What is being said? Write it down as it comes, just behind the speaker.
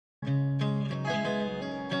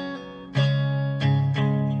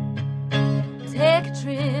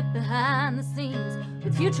behind the scenes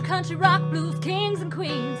with future country rock blues kings and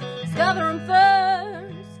queens. Discover them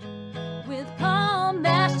first with Palm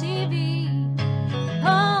Bash TV.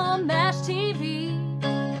 Palm Bash TV.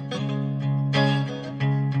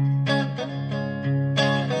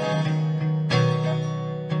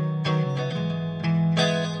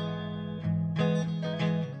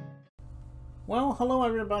 Well, hello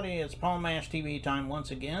everybody, it's Palm Bash TV time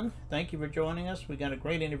once again. Thank you for joining us. We got a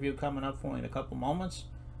great interview coming up for you in a couple moments.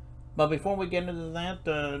 But before we get into that,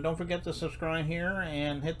 don't forget to subscribe here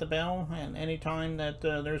and hit the bell, and anytime that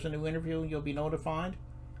there's a new interview, you'll be notified.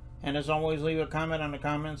 And as always, leave a comment on the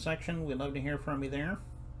comment section. We'd love to hear from you there.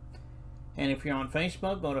 And if you're on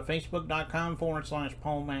Facebook, go to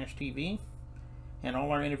facebook.com/PalmBashTV. And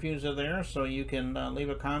all our interviews are there, so you can leave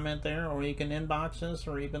a comment there, or you can inbox us,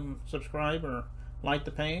 or even subscribe or like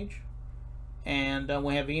the page. And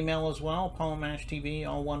we have email as well, palmbashtv,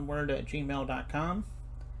 all one word, @gmail.com.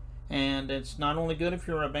 And it's not only good if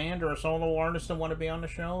you're a band or a solo artist and want to be on the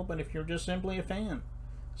show, but if you're just simply a fan,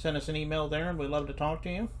 send us an email there, and we'd love to talk to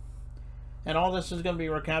you. And all this is going to be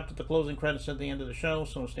recapped at the closing credits at the end of the show,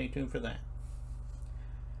 so stay tuned for that.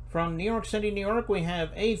 From New York City, New York, we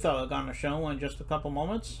have Athug on the show in just a couple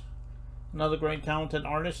moments. Another great talented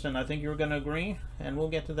artist, and I think you're going to agree, and we'll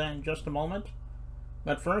get to that in just a moment.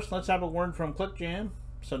 But first, let's have a word from Click Jam,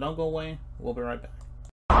 so don't go away. We'll be right back.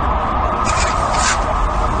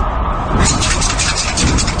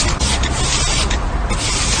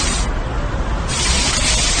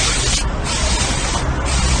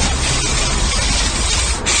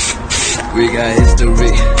 We got history,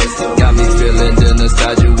 got me feeling the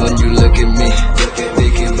nostalgia when you look at me,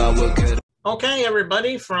 thinking about what could. Okay,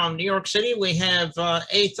 everybody, from New York City, we have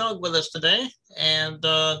Athug with us today, and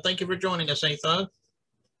thank you for joining us, Athug.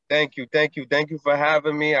 Thank you for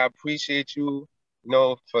having me. I appreciate you,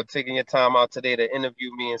 for taking your time out today to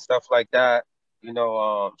interview me and stuff like that.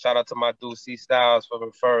 Shout out to my dude C Styles for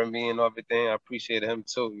referring me and everything. I appreciate him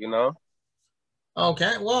too,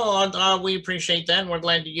 Okay, well, we appreciate that, and we're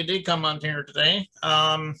glad that you did come on here today.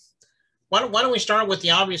 Why don't we start with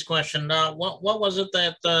the obvious question? What was it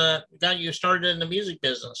that got you started in the music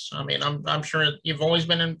business? I mean, I'm sure you've always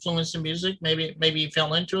been influenced in music. Maybe you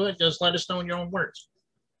fell into it. Just let us know in your own words.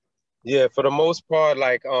 Yeah, for the most part,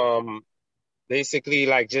 basically,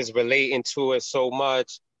 just relating to it so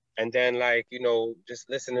much, and then, just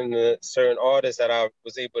listening to certain artists that I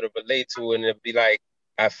was able to relate to, and it'd be like,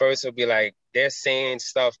 at first it'd be like, they're saying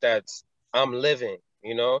stuff that's I'm living,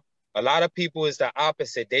 A lot of people is the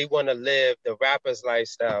opposite. They want to live the rapper's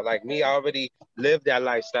lifestyle. Like me, I already lived that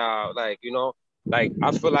lifestyle. I feel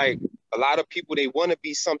like a lot of people, they want to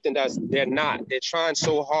be something they're not. They're trying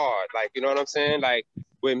so hard. You know what I'm saying?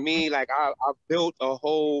 With me, I built a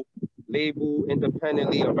whole label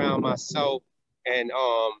independently around myself, and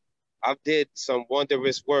I did some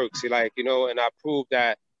wondrous works, and I proved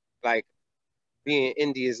that being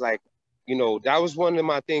indie is that was one of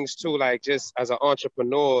my things too, just as an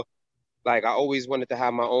entrepreneur, I always wanted to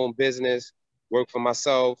have my own business, work for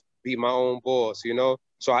myself, be my own boss,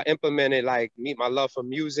 So I implemented meet my love for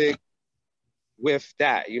music with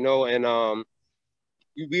that, and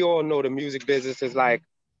we all know the music business is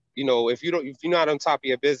if you're not on top of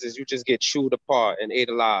your business, you just get chewed apart and ate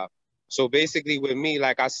alive. So basically with me,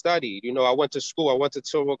 I studied, I went to school, I went to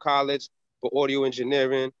Touro College for audio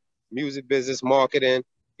engineering, music business, marketing,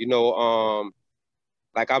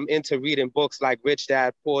 I'm into reading books like Rich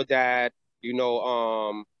Dad, Poor Dad,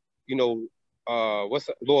 what's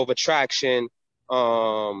the Law of Attraction,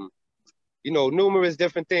 numerous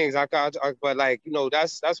different things. But that's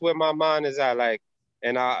where my mind is at.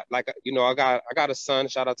 And I got a son.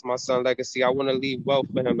 Shout out to my son Legacy. I want to leave wealth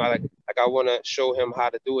for him. I want to show him how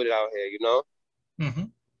to do it out here. Mm-hmm.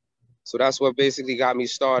 So that's what basically got me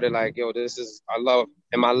started. I love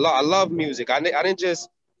music. I didn't just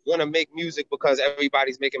want to make music because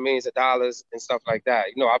everybody's making millions of dollars and stuff like that.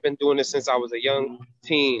 I've been doing this since I was a young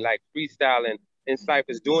teen, freestyling in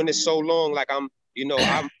cyphers, doing this so long. I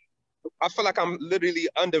feel like I'm literally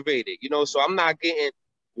underrated, so I'm not getting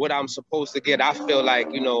what I'm supposed to get. I feel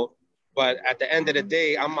but at the end of the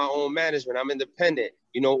day, I'm my own management. I'm independent.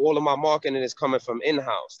 All of my marketing is coming from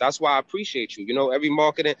in-house. That's why I appreciate you. Every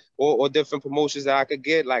marketing or different promotions that I could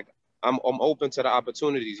get, I'm open to the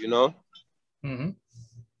opportunities, Mm-hmm.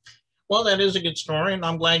 Well, that is a good story, and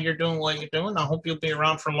I'm glad you're doing what you're doing. I hope you'll be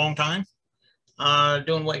around for a long time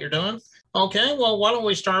doing what you're doing. Okay, well, why don't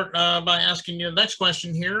we start by asking you the next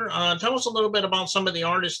question here. Tell us a little bit about some of the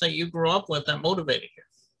artists that you grew up with that motivated you.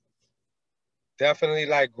 Definitely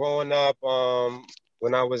growing up,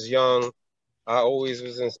 when I was young, I always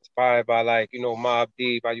was inspired by Mobb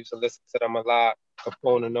Deep. I used to listen to them a lot.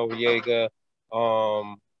 Capone and Noriega,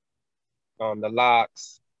 the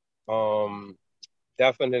Locks,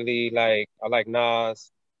 definitely like I like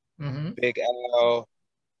Nas, Big L,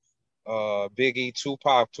 Biggie,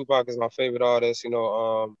 Tupac. Tupac is my favorite artist, you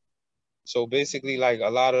know. So basically like a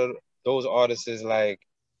lot of those artists is like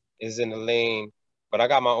is in the lane, but I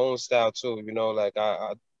got my own style too, you know, like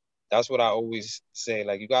I that's what I always say.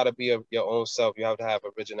 Like you gotta be your own self. You have to have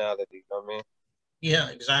originality, you know what I mean? Yeah,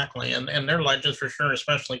 exactly. And they're legends for sure,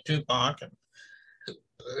 especially Tupac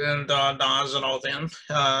and Nas and all them.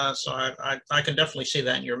 So I can definitely see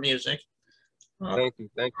that in your music. Uh, Thank you,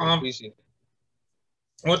 um, appreciate it.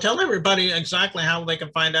 well, tell everybody exactly how they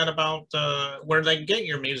can find out about where they can get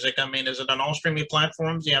your music. I mean, is it on all streaming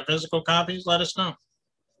platforms? Do you have physical copies? Let us know.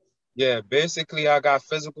 Yeah, basically I got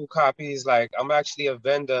physical copies. Like I'm actually a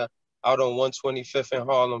vendor out on 125th in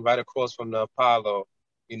Harlem, right across from the Apollo,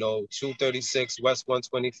 you know, 236 West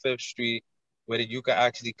 125th Street, where you can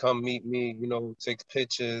actually come meet me, you know, take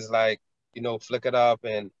pictures, like, you know, flick it up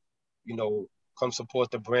and, you know, come support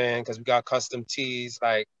the brand because we got custom tees,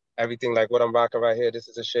 like everything like what I'm rocking right here. This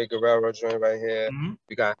is a Shea Guerrero joint right here.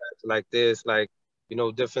 We got hats like this, like, you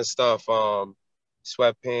know, different stuff,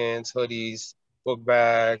 sweatpants, hoodies, book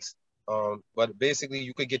bags. But basically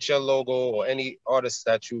you could get your logo or any artist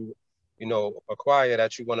that you know, acquire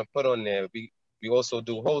that you want to put on there. We also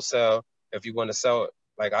do wholesale if you want to sell it.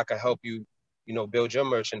 Like I could help you, you know, build your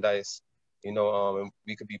merchandise, you know, and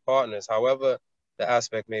we could be partners. However, the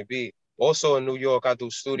aspect may be. Also in New York, I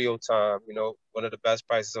do studio time, you know, one of the best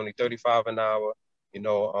prices, only 35 an hour. You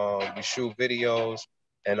know, we shoot videos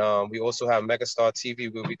and we also have Megastar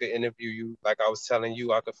TV where we could interview you. Like I was telling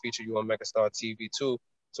you, I could feature you on Megastar TV too,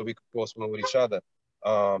 so we could cross promote with each other.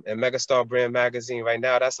 And Megastarbrandmagazine right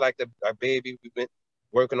now, that's like our baby. We've been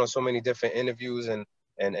working on so many different interviews and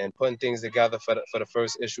putting things together for the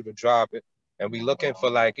first issue to drop it. And we looking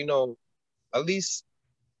for like, you know, at least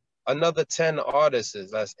another 10 artists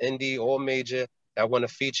that's indie or major that want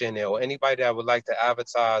to feature in there, or anybody that would like to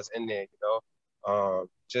advertise in there, you know.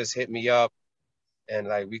 Just hit me up and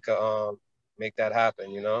like we could make that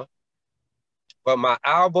happen, you know. But my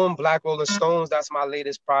album, Black Rolling Stones, that's my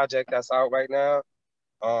latest project that's out right now.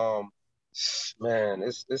 Um, man,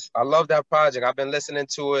 it's I love that project. I've been listening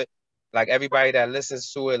to it. Like everybody that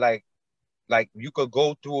listens to it, like you could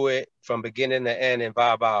go through it from beginning to end and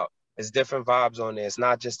vibe out. It's different vibes on there. It's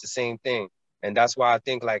not just the same thing. And that's why I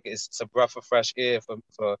think like it's a breath of fresh air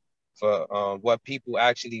for what people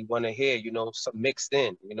actually want to hear, you know, mixed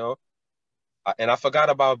in, you know. And I forgot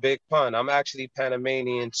about Big Pun. I'm actually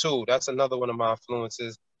Panamanian too. That's another one of my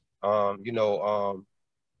influences. You know,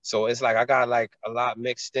 so it's like I got like a lot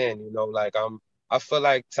mixed in, you know, like I feel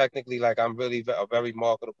like technically like I'm really a very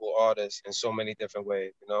marketable artist in so many different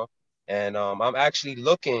ways, you know. And I'm actually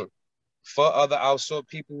looking for other outsourced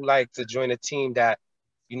people like to join a team that,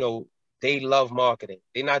 you know, they love marketing.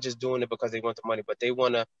 They're not just doing it because they want the money, but they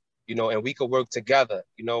want to, you know, and we could work together.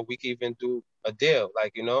 You know, we could even do a deal,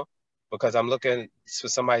 like, you know, because I'm looking for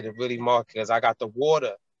somebody to really market because I got the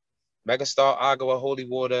water, Megastar Agua Holy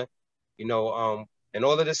Water, you know, and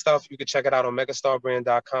all of this stuff, you can check it out on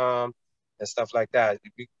megastarbrand.com and stuff like that.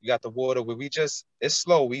 We got the water where it's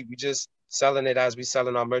slow. We just selling it as we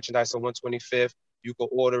selling our merchandise on 125th. You can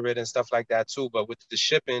order it and stuff like that too. But with the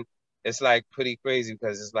shipping, it's like pretty crazy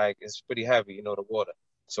because it's like, it's pretty heavy, you know, the water.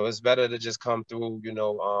 So it's better to just come through, you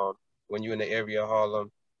know, when you're in the area of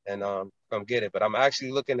Harlem and come get it. But I'm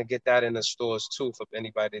actually looking to get that in the stores too for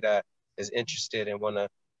anybody that is interested and want to,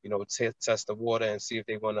 you know, test the water and see if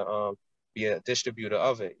they want to be a distributor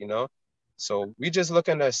of it, you know? So we just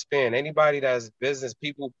looking to expand. Anybody that's business,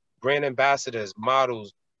 people, brand ambassadors,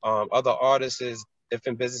 models, other artists,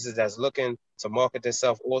 different businesses that's looking to market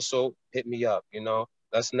themselves also hit me up, you know?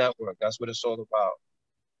 Let's network. That's what it's all about.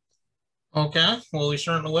 Okay, well, we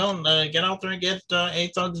certainly will. And get out there and get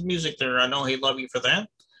Athug's music there. I know he'd love you for that.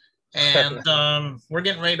 And we're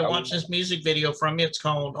getting ready to watch this music video from you. It's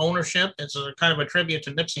called Ownership. It's a kind of a tribute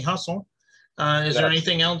to Nipsey Hussle. Is there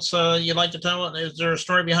anything else you'd like to tell? Is there a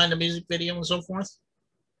story behind the music video and so forth?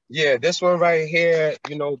 Yeah, this one right here,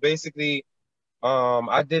 you know, basically,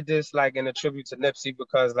 I did this like in a tribute to Nipsey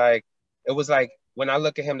because like, it was like, when I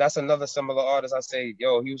look at him, that's another similar artist. I say,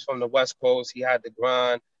 yo, he was from the West Coast. He had the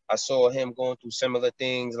grind. I saw him going through similar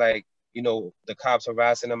things like, you know, the cops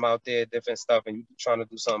harassing him out there, different stuff, and you trying to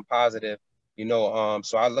do something positive, you know.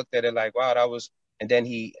 So I looked at it like, wow, that was, and then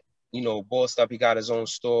he, you know, bossed up. He got his own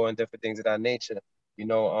store and different things of that nature, you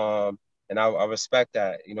know. And I respect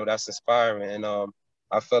that, you know, that's inspiring. And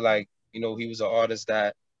I feel like, you know, he was an artist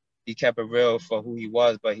that he kept it real for who he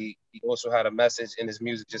was, but he also had a message in his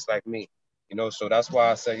music just like me, You know, so that's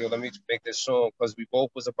why I said, yo, let me make this song, because we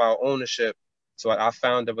both was about ownership. So I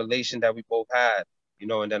found the relation that we both had, you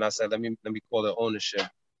know, and then I said, let me call it ownership.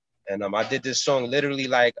 And I did this song literally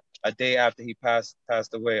like a day after he passed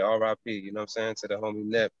away, R.I.P., you know what I'm saying, to the homie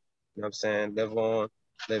Nip. You know what I'm saying? Live on,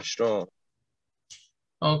 live strong.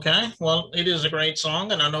 Okay, well, it is a great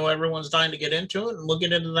song, and I know everyone's dying to get into it, and we'll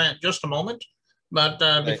get into that in just a moment. But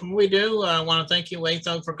before we do, I want to thank you,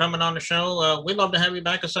 Athug, for coming on the show. We'd love to have you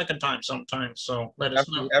back a second time sometime, so let us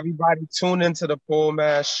know. Everybody tune into the Paul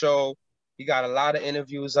Mash show. He got a lot of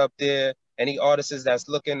interviews up there. Any artists that's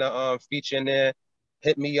looking to feature in there,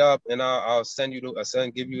 hit me up, and I'll send you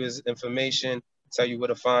give you his information, tell you where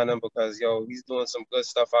to find him, because yo, he's doing some good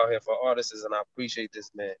stuff out here for artists, and I appreciate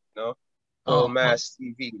this man, you know. Paul Mash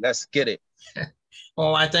TV, let's get it.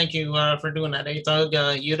 Well, I thank you for doing that,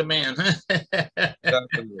 Athug. You the man.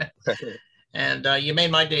 And you made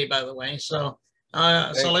my day, by the way. So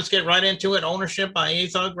so let's get right into it. Ownership by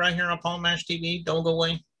Athug right here on Paul Mash TV. Don't go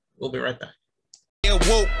away. We'll be right back.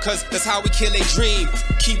 Woke, cause that's how we kill a dream.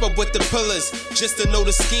 Keep up with the pillars, just to know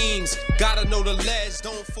the schemes. Gotta know the ledge,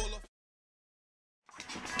 don't fall off.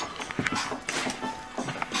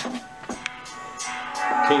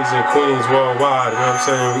 Kings and queens worldwide, you know what I'm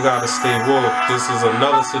saying? We gotta stay woke. This is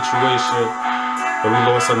another situation, and we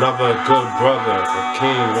lost another good brother, a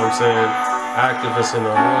king, you know what I'm saying? Activist in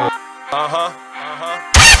the hood.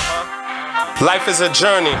 Life is a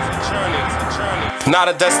journey, not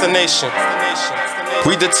a destination.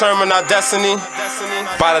 We determine our destiny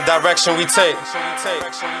by the direction we take.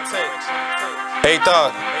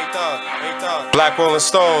 Athug, Black Rolling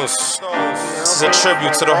Stones. This is a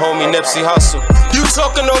tribute to the homie NIPSEY HUSSLE. You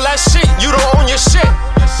talking all that shit, you don't own your shit.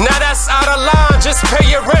 Now that's out of line, just pay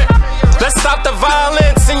your rent. Let's stop the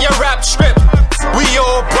violence in your rap strip. We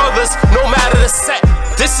all brothers, no matter the set.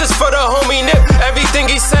 This is for the homie Nip, everything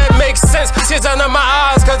he said makes sense. Tears under my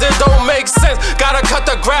eyes cause it don't make sense. Gotta cut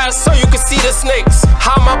the grass so you can see the snakes.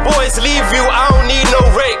 How my boys leave you, I don't need no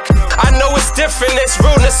rake. I know it's different, it's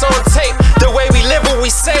realness on tape. The way we live what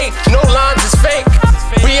we say, no lines is fake.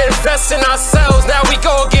 We invest in ourselves, now we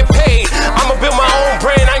gon' get paid. I'ma build my own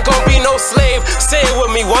brain, I ain't gon' be no slave. Say it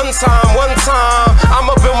with me one time.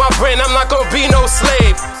 I'ma build my brain, I'm not gon' be no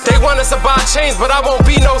slave. They want us to buy chains, but I won't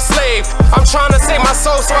be no slave. I'm trying to save my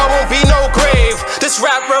soul so I won't be no grave. This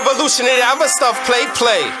rap revolution, it other stuff, play.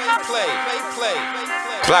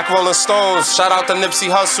 Black Rolling Stones, shout out to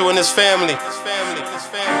NIPSEY HUSSLE and his family.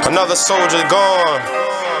 Another soldier gone,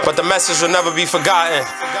 but the message will never be forgotten.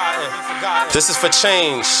 This is for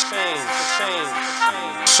change.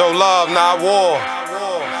 Show love, not war.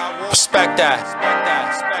 Respect that.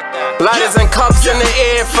 Lighters and cups in the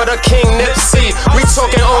air for the King NIPSEY. We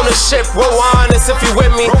talking ownership, we're honest if you with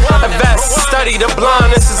me. Invest, study, the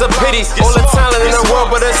blindness is a pity. All the talent in the world,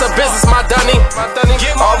 but it's a business, my dunny.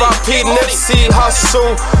 R.I.P. NIPSEY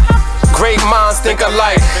HUSSLE. Great minds think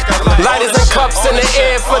alike. Lighters and cups in the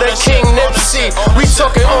air for the King NIPSEY. We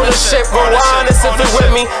talking ownership, we're honest if you're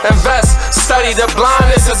with me. Invest, study, the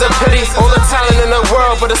blindness is a pity. All the talent in the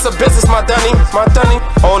world, but it's a business, my dunny.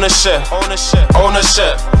 Ownership,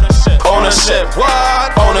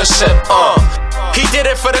 what? Ownership, He did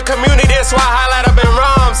it for the community, that's why I highlight up in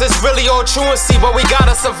rhymes. It's really all truancy, but we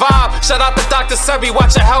gotta survive. Shout out to Dr. Sebi,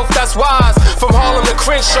 watch your health, that's wise. From Harlem to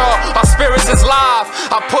Crenshaw, our spirits is live.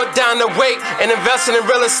 I put down the weight and invested in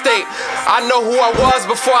real estate. I know who I was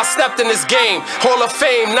before I stepped in this game. Hall of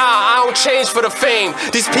Fame, nah, I don't change for the fame.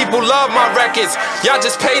 These people love my records, y'all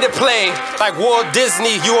just pay to play. Like Walt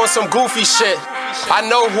Disney, you on some goofy shit. I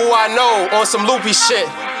know who I know on some loopy shit.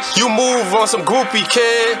 You move on some groupie,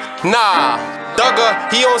 kid. Nah, Thugger,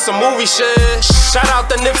 he on some movie shit. Shout out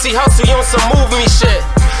to NIPSEY HUSSLE, he on some movie shit.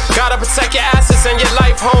 Gotta protect your assets and your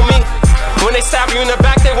life, homie. When they stab you in the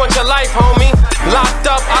back, they want your life, homie. Locked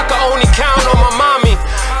up, I can only count on my mommy.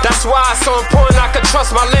 That's why it's so important I can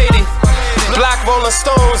trust my lady. Black Rolling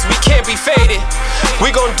Stones, we can't be faded.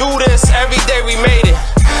 We gon' do this every day we made it.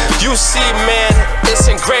 You see, man, it's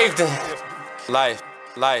engraved in life.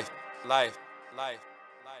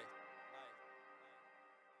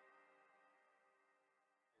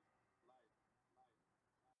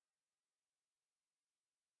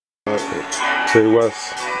 Tay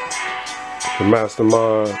West, the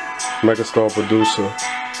mastermind, megastar producer.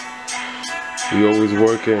 We always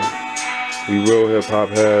working. We real hip-hop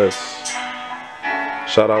heads.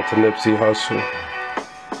 Shout out to NIPSEY HUSSLE.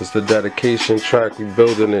 It's the dedication track, we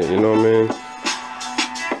building it, you know what I mean?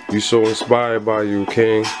 You so inspired by you,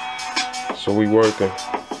 King. So we working.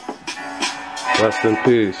 Rest in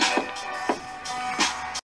peace.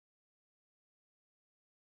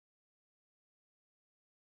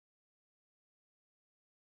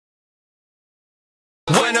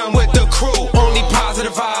 I'm with the crew, only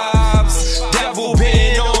positive vibes. Devil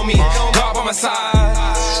been on me, God by my side.